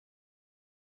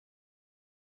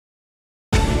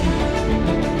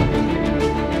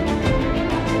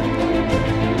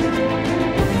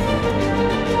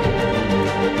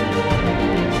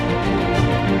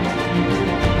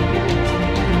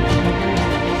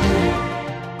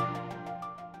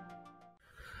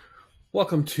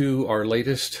Welcome to our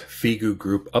latest FIGU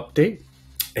group update.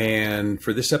 And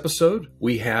for this episode,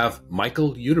 we have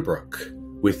Michael Udebrook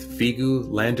with FIGU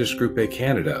Landesgruppe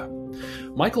Canada.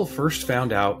 Michael first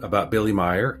found out about Billy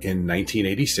Meier in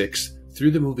 1986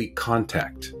 through the movie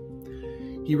Contact.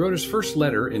 He wrote his first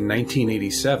letter in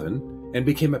 1987 and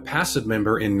became a passive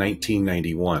member in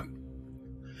 1991.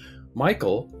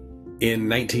 Michael, in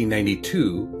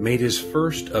 1992, made his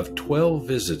first of 12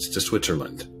 visits to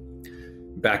Switzerland.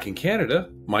 Back in Canada,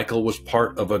 Michael was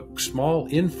part of a small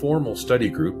informal study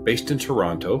group based in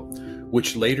Toronto,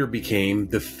 which later became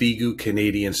the FIGU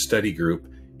Canadian Study Group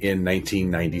in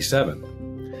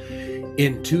 1997.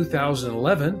 In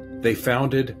 2011, they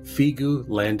founded FIGU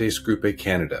Landesgruppe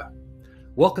Canada.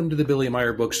 Welcome to the Billy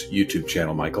Meier Books YouTube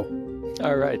channel, Michael.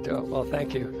 All right. Well,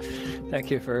 thank you.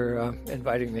 Thank you for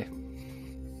inviting me.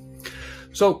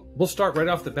 So we'll start right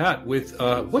off the bat with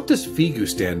what does FIGU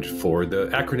stand for, the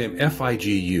acronym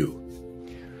FIGU?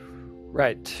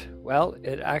 Right. Well,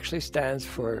 it actually stands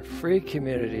for Free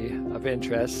Community of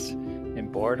Interests in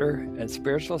Border and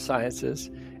Spiritual Sciences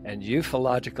and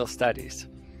Ufological Studies.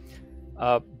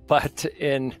 But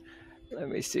in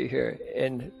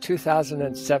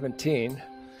 2017,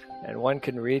 and one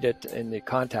can read it in the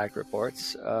contact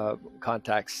reports,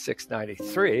 Contact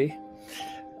 693,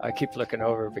 I keep looking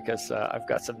over because I've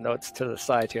got some notes to the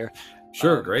side here.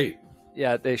 Sure, great.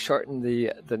 Yeah, they shortened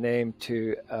the name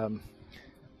to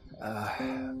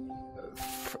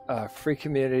Free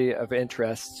Community of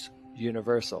Interests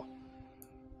Universal.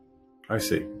 I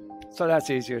see. So that's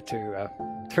easier to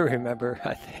remember,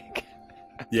 I think.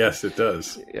 Yes, it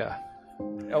does. Yeah.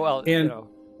 Well, and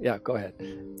yeah, go ahead.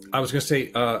 I was going to say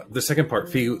the second part,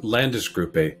 FIGU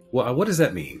Landesgruppe. Well, what does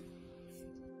that mean?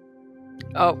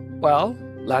 Oh, well,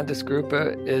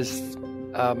 Landesgruppe is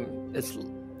it's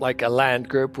like a land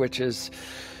group, which is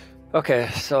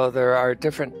okay. So there are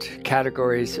different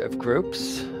categories of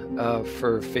groups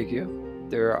for FIGU.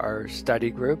 There are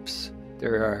study groups.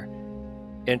 There are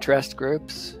interest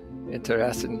groups,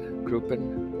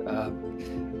 Interessengruppen,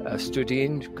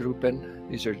 Studiengruppen.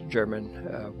 These are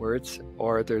German words.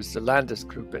 Or there's the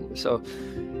Landesgruppen. So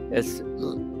it's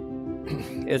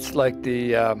like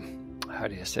the how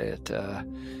do you say it?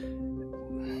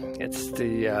 It's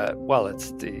the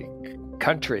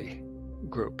country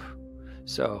group.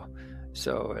 So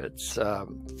it's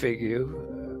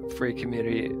FIGU, Free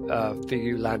Community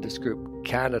FIGU Landesgruppe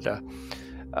Canada.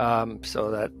 So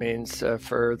that means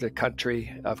for the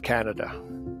country of Canada.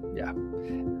 Yeah,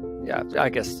 I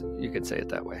guess you could say it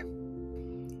that way.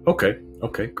 Okay,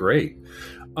 great.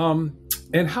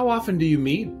 And how often do you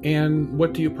meet, and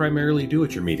what do you primarily do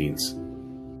at your meetings?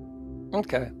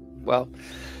 Okay, well,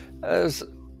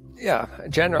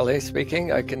 generally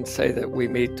speaking, I can say that we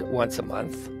meet once a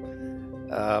month,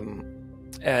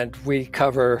 and we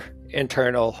cover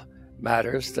internal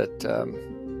matters that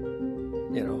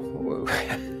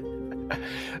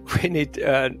we need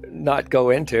not go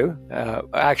into.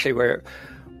 Actually,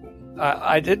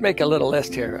 I did make a little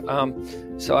list here,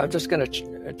 so I'm just going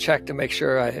to check to make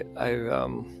sure I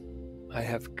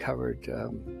have covered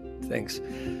things.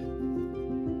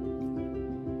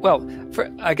 Well,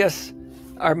 I guess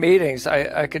our meetings,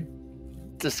 I could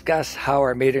discuss how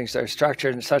our meetings are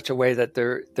structured in such a way that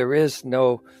there is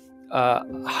no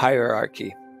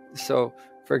hierarchy. So,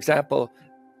 for example,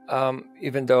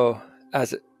 even though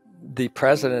as the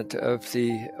president of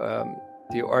the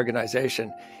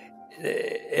organization,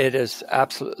 it is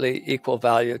absolutely equal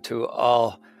value to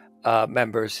all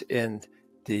members in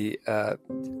our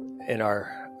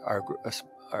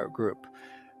group.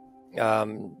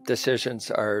 Decisions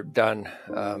are done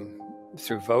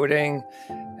through voting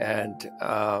and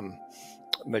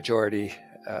majority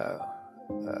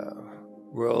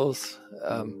rules,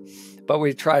 but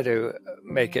we try to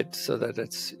make it so that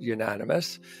it's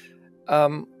unanimous.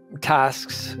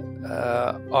 Tasks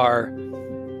are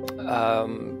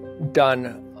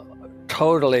done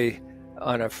totally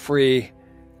on a free-willed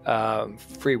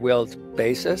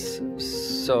basis,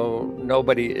 so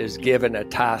nobody is given a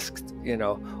task,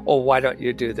 oh, why don't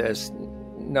you do this?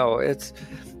 No, it's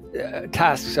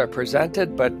tasks are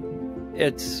presented, but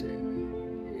it's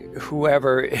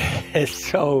whoever is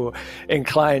so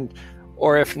inclined,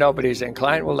 or if nobody's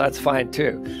inclined, well, that's fine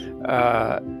too.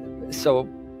 So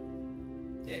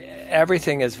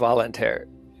everything is voluntary.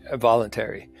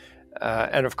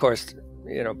 And of course,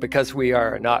 because we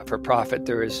are a not-for-profit,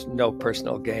 there is no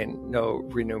personal gain, no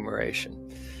remuneration.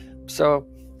 So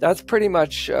that's pretty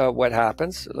much what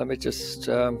happens. Let me just,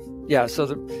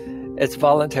 it's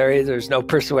voluntary. There's no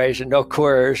persuasion, no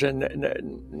coercion,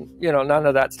 none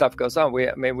of that stuff goes on.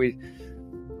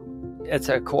 It's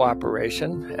a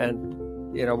cooperation, and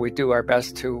we do our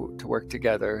best to work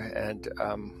together and,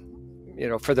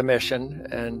 for the mission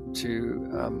and to,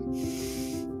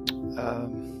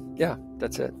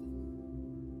 that's it.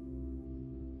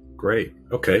 Great.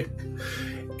 Okay.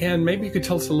 And maybe you could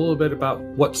tell us a little bit about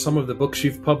what some of the books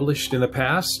you've published in the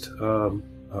past,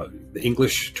 the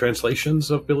English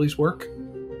translations of Billy's work.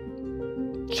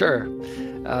 Sure.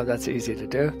 That's easy to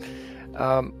do.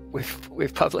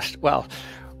 We've published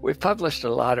a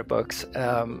lot of books.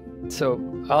 So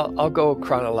I'll go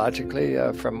chronologically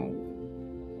from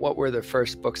what were the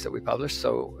first books that we published.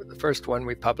 So the first one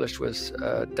we published was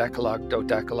Decalogue,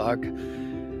 Dodecalogue,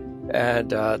 and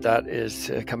that is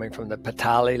coming from the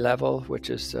Patali level, which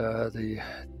is the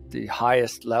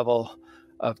highest level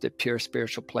of the pure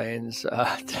spiritual planes.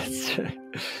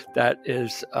 That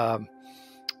is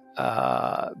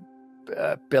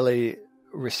Billy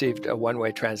received a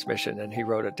one-way transmission, and he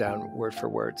wrote it down word for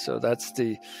word. So that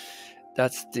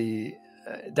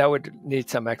would need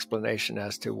some explanation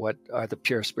as to what are the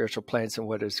pure spiritual planes and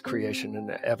what is creation and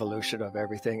the evolution of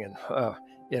everything. And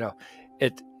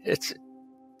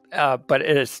but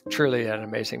it is truly an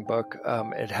amazing book.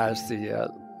 It has the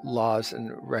laws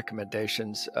and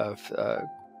recommendations of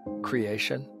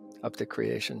creation, of the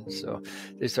creation. So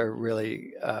these are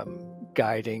really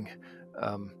guiding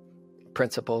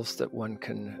principles that one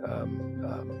can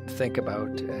think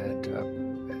about and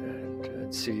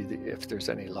see if there's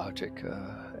any logic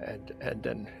and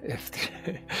then if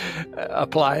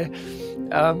apply,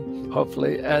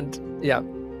 hopefully.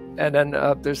 And then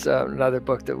there's another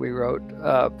book that we wrote,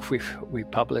 we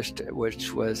published,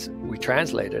 which was we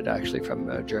translated actually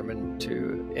from German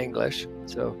to English.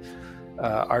 So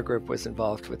our group was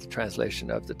involved with the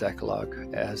translation of the Decalogue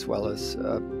as well as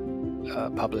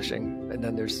publishing. And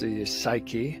then there's the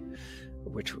Psyche,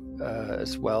 which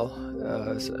as well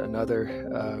is another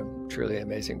truly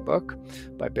amazing book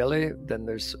by Billy. Then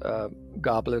there's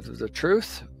Goblet of the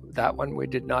Truth. That one we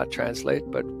did not translate,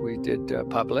 but we did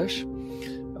publish.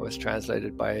 It was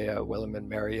translated by Willem and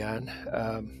Marianne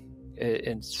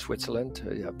in Switzerland.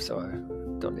 So I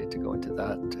don't need to go into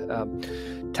that.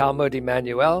 Talmud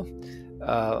Emmanuel.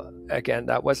 Again,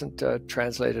 that wasn't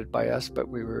translated by us, but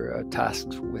we were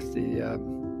tasked with the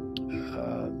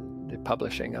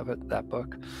publishing of it, that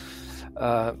book.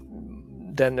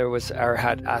 Then there was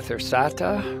Arhat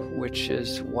Atharsata, which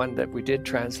is one that we did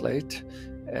translate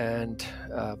and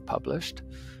published.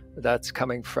 That's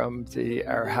coming from the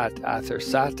Arhat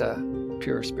Atharsata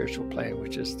pure spiritual plane,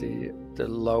 which is the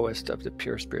lowest of the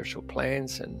pure spiritual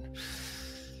planes. And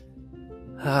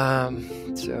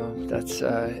so that's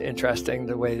interesting,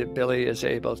 the way that Billy is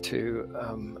able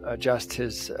to adjust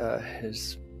his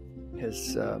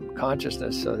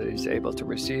consciousness so that he's able to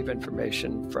receive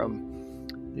information from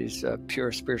these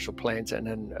pure spiritual planes and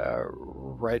then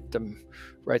write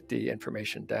the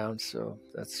information down. So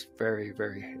that's very,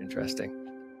 very interesting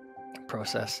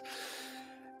process.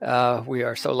 We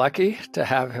are so lucky to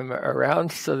have him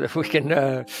around so that we can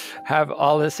have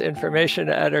all this information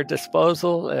at our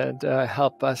disposal and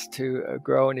help us to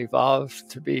grow and evolve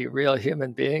to be real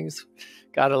human beings.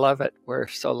 Gotta love it. We're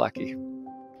so lucky.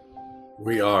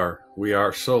 We are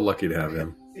so lucky to have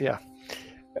him. Yeah.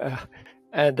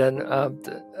 And then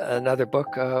another book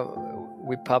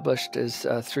we published is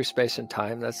Through Space and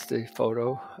Time. That's the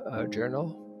photo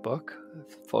journal book,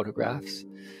 photographs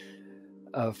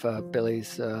of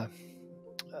Billy's the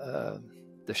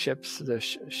ships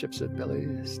that Billy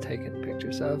has taken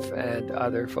pictures of, and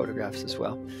other photographs as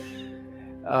well.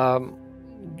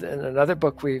 Then another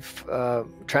book we've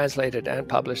translated and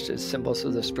published is Symbols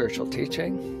of the Spiritual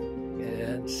Teaching,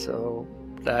 and so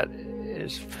that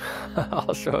is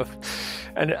also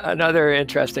another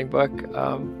interesting book.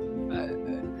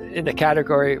 In the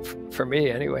category, for me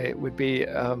anyway, it would be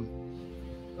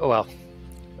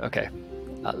okay.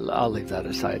 I'll leave that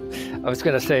aside. I was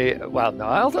going to say, well, no,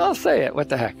 I'll say it. What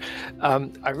the heck?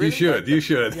 You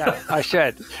should. Yeah, I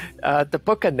should. The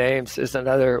Book of Names is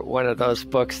another one of those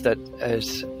books that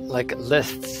is like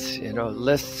lists,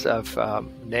 lists of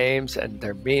names and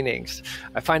their meanings.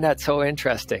 I find that so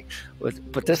interesting.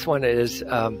 But this one is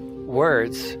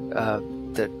words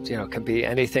that, can be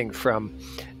anything from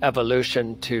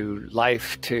evolution to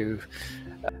life to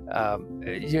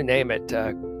you name it.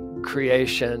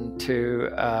 Creation to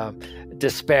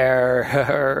despair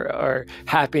or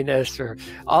happiness, or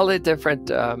all the different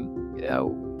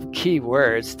key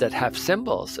words that have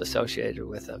symbols associated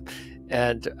with them.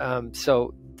 And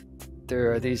so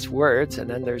there are these words, and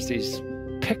then there's these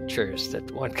pictures that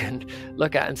one can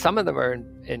look at, and some of them are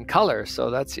in color,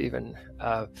 so that's even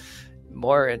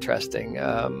more interesting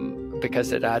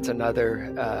because it adds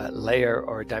another layer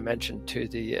or dimension to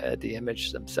the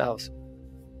image themselves.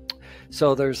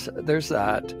 So there's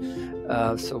that.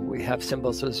 So we have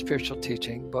Symbols of the Spiritual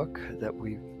Teaching book that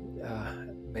we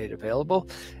made available.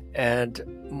 And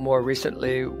more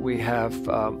recently, we have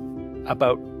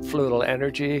about fluidal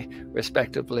energy,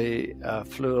 respectively,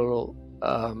 fluidal,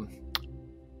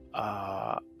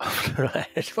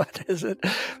 what is it?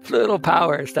 Fluidal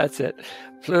powers, that's it.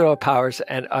 Fluidal powers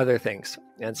and other things.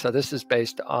 And so this is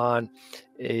based on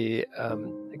a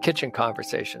kitchen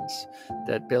conversations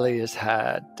that Billy has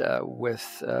had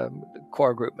with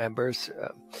core group members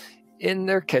in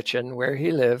their kitchen where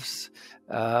he lives.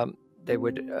 They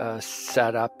would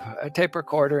set up a tape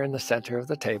recorder in the center of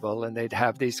the table, and they'd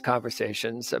have these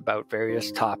conversations about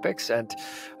various topics. And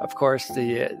of course,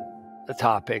 the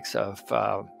topics of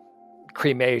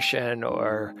cremation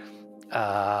or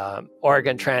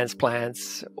organ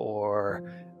transplants or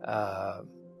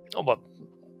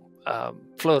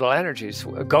fluidal energies,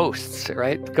 ghosts,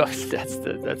 right? Ghosts.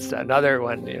 That's another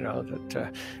one,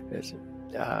 that is,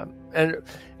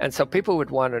 and so people would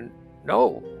want to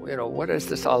know, what is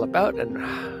this all about? And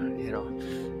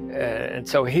and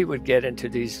so he would get into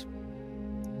these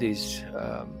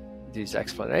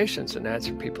explanations and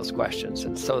answer people's questions.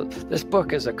 And so this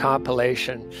book is a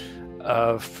compilation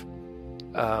of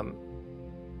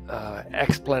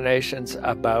explanations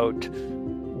about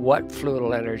what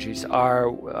fluidal energies are,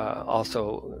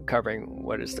 also covering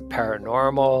what is the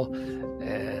paranormal,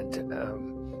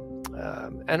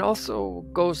 and also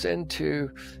goes into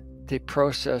the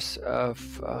process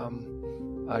of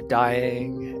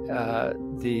dying,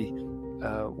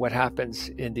 what happens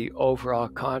in the overall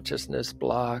consciousness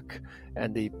block,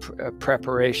 and the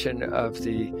preparation of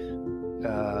the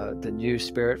new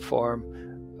spirit form,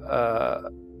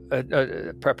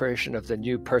 preparation of the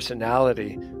new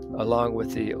personality, along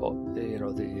with the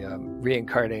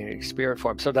reincarnating spirit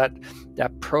form. So that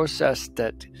process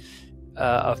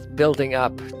of building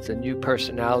up the new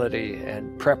personality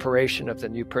and preparation of the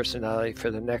new personality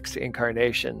for the next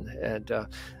incarnation, and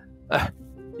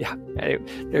anyway,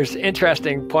 there's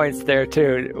interesting points there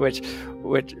too, which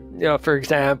for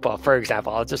example,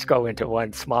 I'll just go into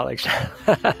one small example.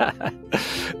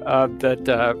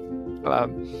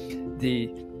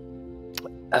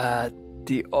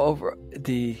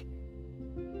 The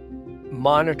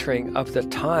monitoring of the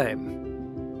time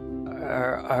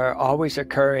are always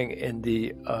occurring in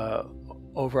the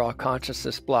overall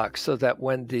consciousness block, so that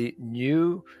when the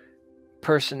new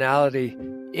personality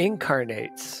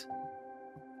incarnates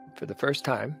for the first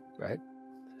time, right?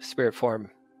 Spirit form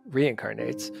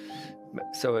reincarnates.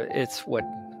 So it's what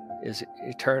is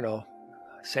eternal,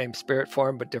 same spirit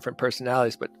form, but different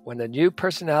personalities. But when the new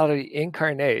personality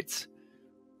incarnates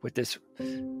with this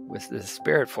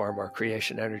spirit form or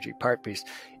creation energy part piece,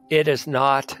 it is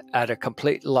not at a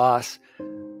complete loss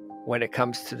when it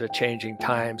comes to the changing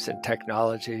times and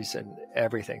technologies and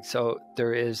everything. So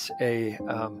there is a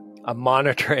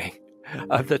monitoring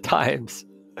of the times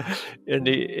in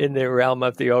the realm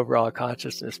of the overall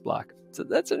consciousness block. So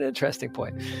that's an interesting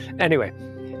point. Anyway,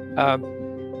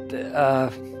 and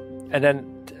then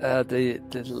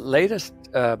the latest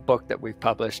book that we've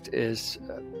published is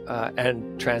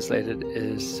and translated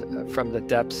is From the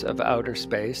Depths of Outer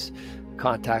Space: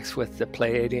 Contacts with the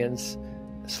Pleiadians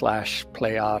 /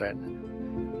 Pleiadian.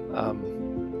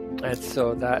 And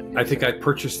so that, I think I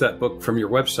purchased that book from your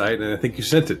website, and I think you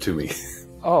sent it to me.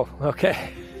 Oh,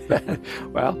 okay.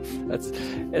 Well,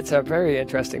 it's a very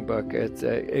interesting book.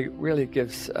 It really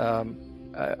gives a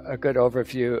good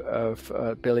overview of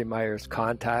Billy Meyer's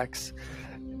contacts,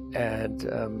 and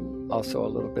also a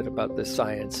little bit about the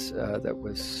science that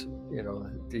was,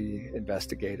 the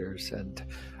investigators, and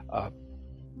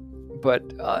but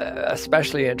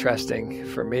especially interesting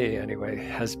for me anyway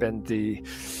has been the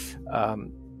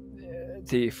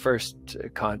first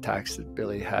contacts that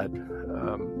Billy had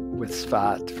with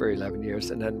Svat for 11 years,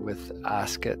 and then with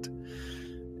Asket,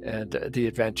 and the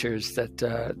adventures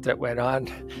that went on,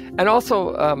 and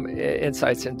also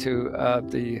insights into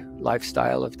the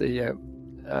lifestyle of the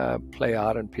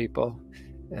Pleiadian people,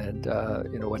 and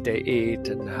what they eat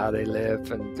and how they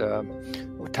live, and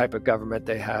what type of government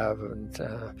they have, and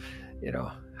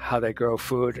how they grow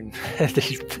food, and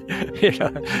this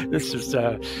is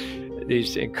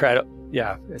these incredible.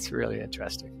 Yeah, it's really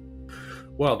interesting.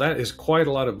 Well, that is quite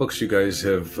a lot of books you guys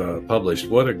have published.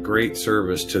 What a great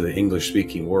service to the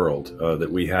English-speaking world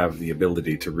that we have the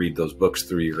ability to read those books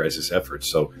through your guys'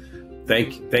 efforts. So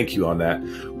thank you on that.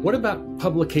 What about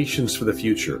publications for the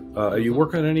future? Are you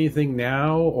working on anything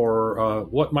now, or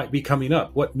what might be coming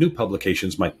up? What new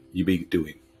publications might you be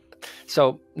doing?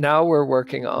 So now we're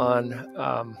working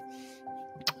on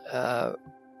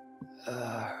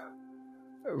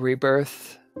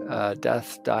Rebirth,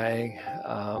 death, dying,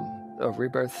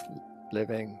 rebirth,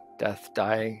 living, death,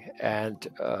 dying, and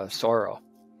sorrow.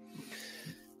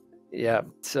 Yeah,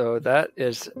 so that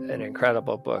is an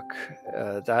incredible book.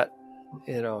 That,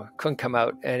 couldn't come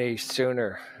out any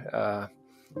sooner.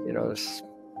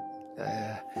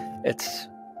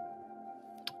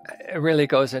 It really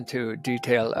goes into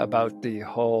detail about the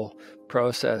whole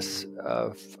process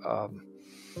of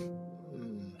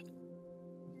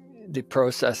the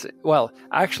process. Well,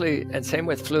 actually, and same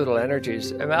with fluidal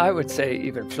energies. I mean, I would say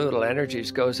even fluidal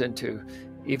energies goes into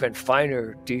even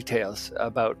finer details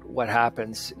about what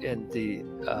happens in the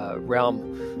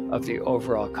realm of the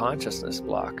overall consciousness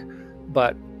block.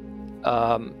 But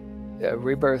a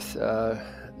Rebirth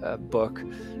book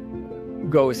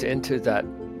goes into that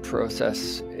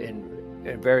process in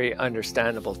very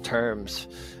understandable terms,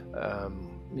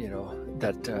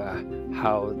 that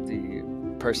how the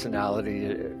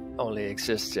personality only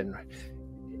exists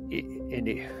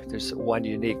there's one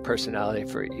unique personality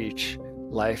for each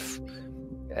life,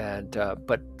 and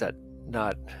but that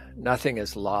nothing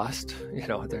is lost.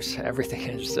 There's everything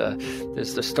is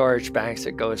there's the storage banks.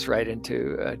 It goes right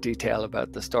into detail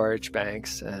about the storage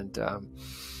banks, and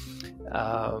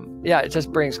it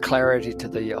just brings clarity to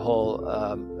the whole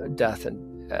death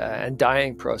and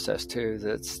dying process too.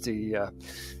 That's the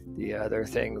other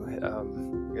thing.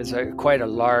 Is quite a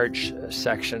large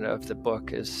section of the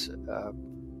book is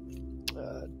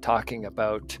talking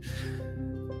about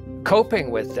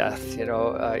coping with death.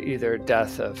 Either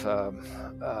death of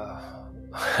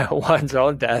one's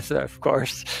own death, of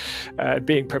course,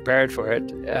 being prepared for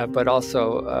it, but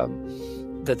also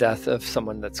the death of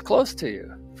someone that's close to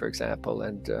you, for example,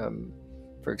 and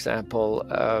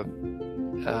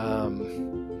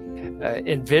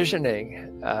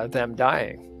envisioning them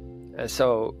dying. And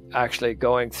so actually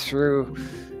going through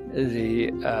the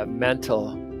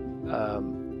mental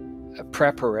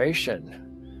preparation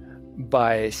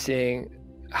by seeing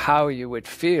how you would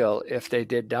feel if they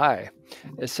did die,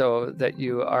 so that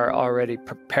you are already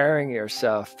preparing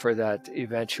yourself for that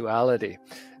eventuality,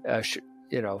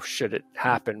 should it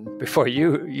happen before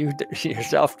you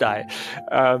yourself die.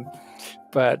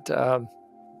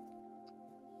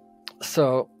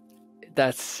 So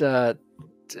that's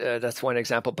one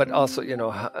example, but also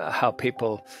how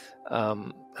people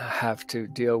have to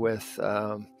deal with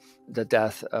the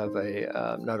death of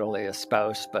not only a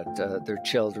spouse but their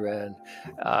children,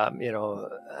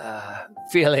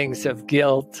 feelings of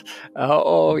guilt.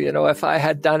 If I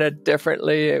had done it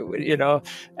differently,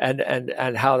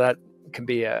 and how that can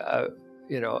be a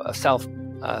self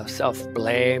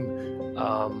blame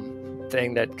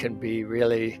thing that can be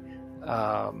really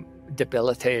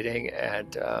debilitating,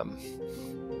 and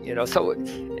so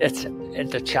it's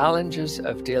the challenges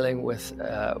of dealing with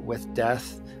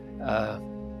death,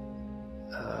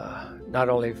 not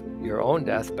only your own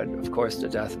death, but of course the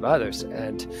death of others,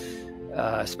 and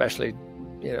especially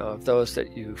of those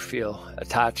that you feel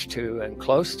attached to and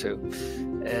close to,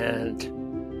 and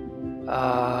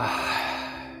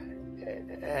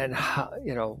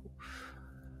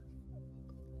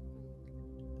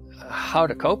how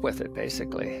to cope with it.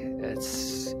 Basically,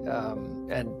 it's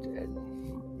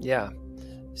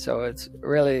so it's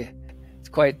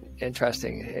quite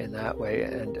interesting in that way.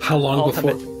 And how long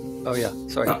before? Oh yeah,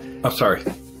 sorry. I'm sorry.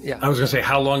 Yeah, I was going to say,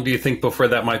 how long do you think before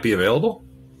that might be available?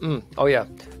 Oh yeah.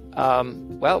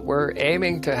 Well, we're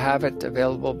aiming to have it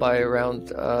available by around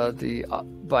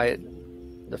by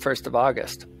the 1st of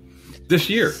August. This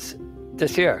year.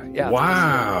 This year, yeah.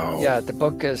 Wow. Yeah, the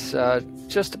book is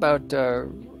just about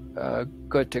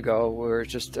good to go. We're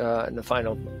just in the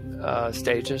final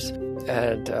stages,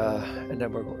 and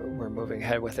then we're moving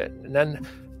ahead with it. And then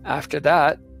after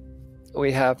that,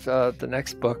 we have the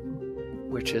next book,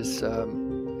 which is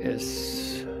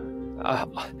I'd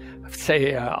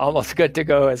say almost good to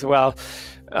go as well.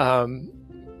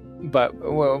 But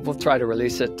we'll try to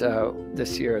release it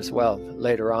this year as well,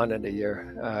 later on in the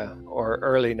year, or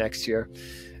early next year.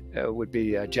 Would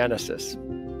be Genesis,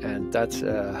 and that's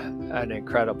an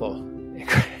incredible,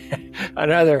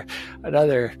 another.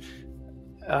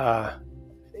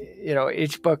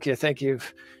 Each book you think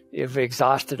you've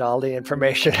exhausted all the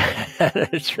information, and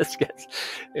it just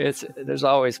there's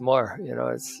always more.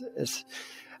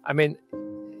 I mean,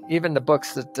 even the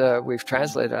books that we've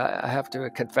translated, I have to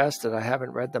confess that I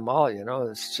haven't read them all.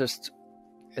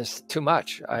 It's too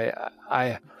much.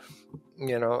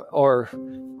 Or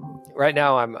right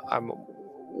now I'm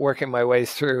working my way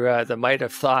through The Might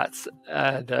of Thoughts,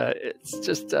 and it's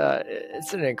just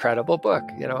it's an incredible book.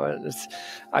 And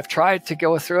I've tried to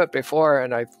go through it before,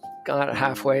 and I've gone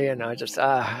halfway, and I just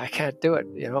I can't do it.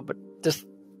 But just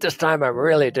this time I'm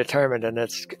really determined, and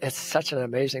it's such an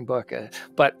amazing book.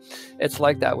 But it's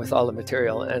like that with all the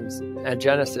material, and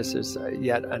Genesis is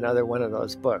yet another one of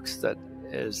those books that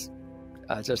is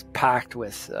just packed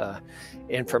with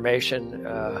information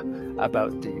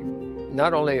about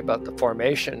not only about the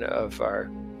formation of our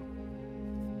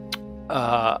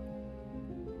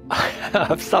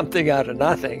of something out of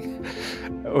nothing,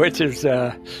 which is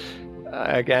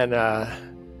again a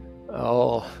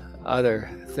whole other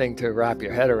thing to wrap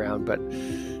your head around. But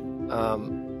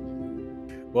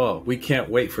well, we can't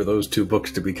wait for those two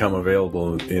books to become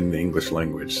available in the English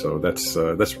language. So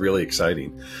that's really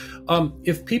exciting.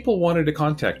 If people wanted to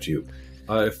contact you,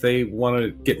 if they want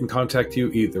to get in contact with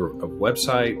you, either a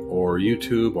website or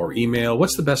YouTube or email,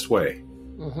 what's the best way?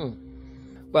 Mm-hmm.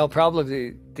 Well,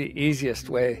 probably the easiest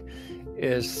way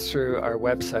is through our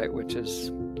website, which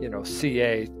is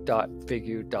ca.figu.org,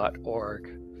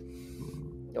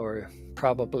 or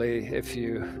probably if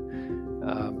you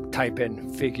type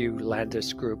in FIGU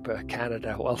Landesgruppe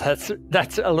Canada. Well, that's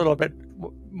a little bit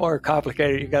more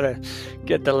complicated. You got to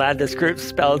get the Landesgruppe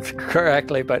spelled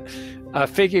correctly, but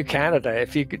FIGU Canada.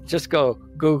 If you could just go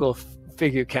Google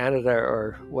FIGU Canada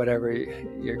or whatever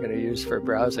you're going to use for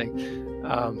browsing,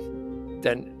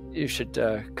 then you should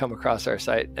come across our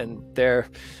site. And there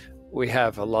we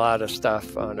have a lot of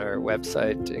stuff on our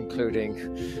website, including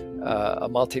a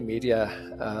multimedia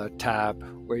tab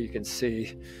where you can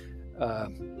see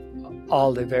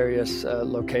all the various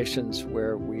locations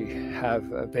where we have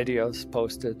videos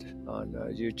posted on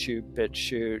YouTube,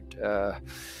 BitChute,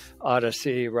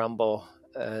 Odyssey, Rumble,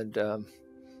 and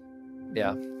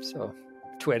so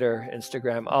Twitter,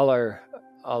 Instagram, all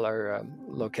our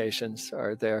locations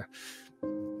are there.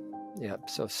 Yeah,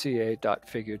 so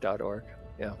ca.figu.org.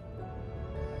 Yeah.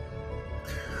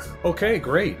 Okay,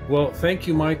 great. Well, thank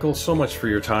you, Michael, so much for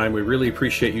your time. We really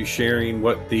appreciate you sharing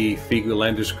what the FIGU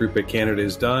Landesgruppe Canada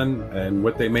has done and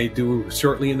what they may do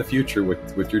shortly in the future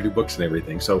with your new books and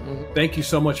everything. So Thank you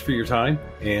so much for your time,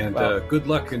 and good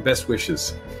luck and best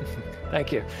wishes.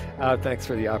 Thank you. Thanks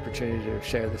for the opportunity to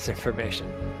share this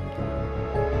information.